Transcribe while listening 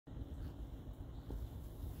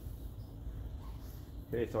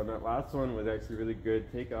Okay, so on that last one was actually really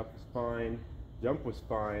good. Takeoff was fine, jump was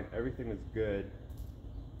fine, everything was good,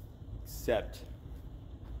 except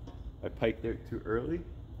I piked out too early,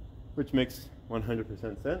 which makes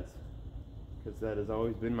 100% sense, because that has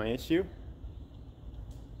always been my issue.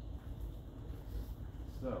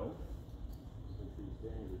 So,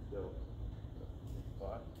 still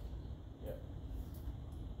spot. Yeah.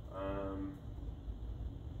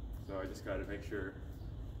 So I just got to make sure,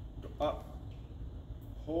 go up,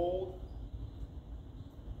 hold,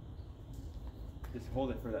 just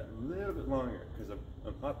hold it for that little bit longer, because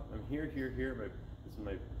I'm up, I'm here, this is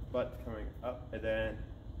my butt coming up, and then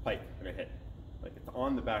pike, and I hit. Like, it's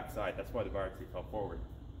on the back side, that's why the bar actually fell forward.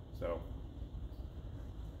 So,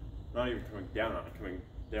 not even coming down on it, coming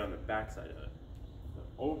down the back side of it. So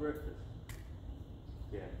over it, just,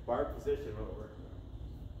 yeah, bar position, what it works on.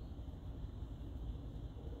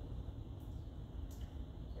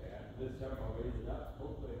 Okay, after this jump, I'll raise it up,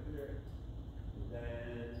 hopefully I clear it, and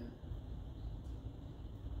then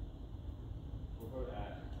before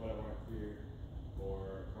that, what I want to clear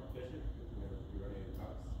for competition, because we're going to be running the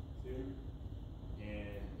cups soon,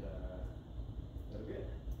 and that'll be it.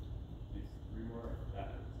 These 3 more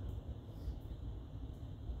after.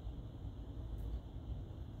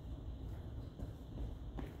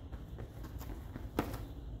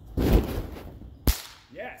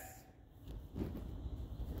 Yes!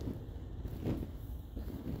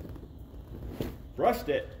 Brushed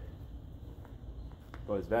it!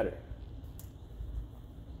 Was better.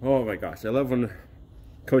 Oh my gosh, I love when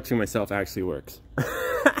coaching myself actually works.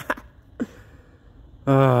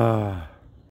 Ah.